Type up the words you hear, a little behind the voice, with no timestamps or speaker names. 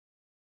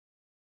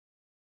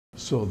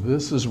So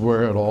this is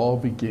where it all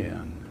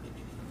began.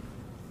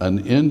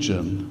 An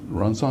engine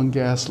runs on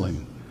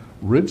gasoline,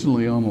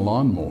 originally on a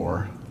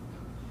lawnmower,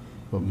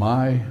 but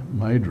my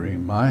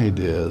dream, my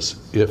idea is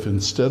if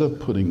instead of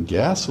putting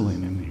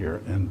gasoline in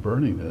here and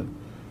burning it,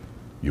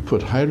 you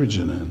put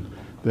hydrogen in,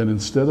 then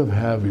instead of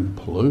having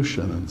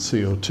pollution and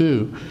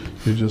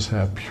CO2, you just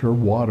have pure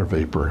water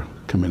vapor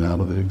coming out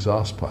of the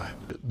exhaust pipe.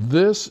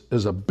 This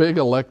is a big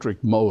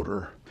electric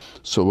motor.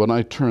 So when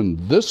I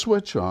turn this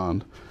switch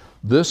on,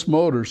 this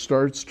motor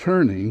starts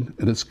turning,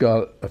 and it's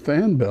got a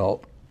fan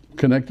belt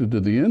connected to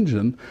the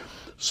engine,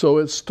 so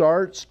it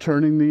starts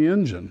turning the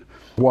engine.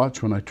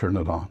 Watch when I turn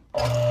it on.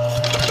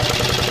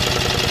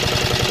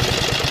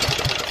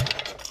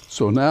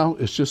 So now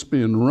it's just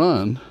being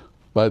run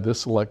by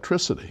this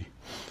electricity.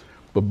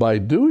 But by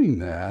doing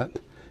that,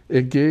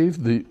 it gave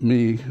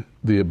me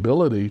the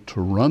ability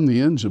to run the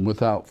engine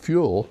without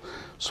fuel,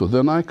 so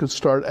then I could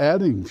start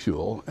adding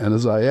fuel, and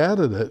as I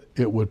added it,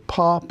 it would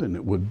pop and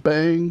it would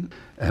bang,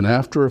 and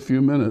after a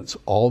few minutes,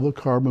 all the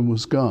carbon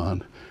was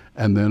gone,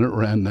 and then it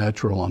ran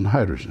natural on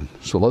hydrogen.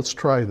 So let's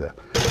try that.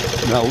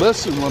 Now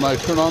listen when I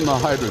turn on the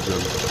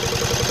hydrogen.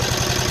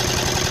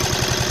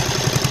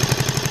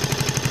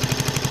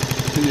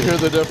 Can you hear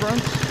the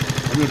difference?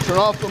 I'm going to turn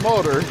off the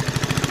motor.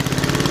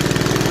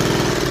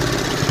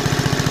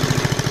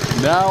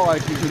 Now I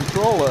can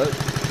control it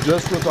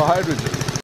just with the hydrogen.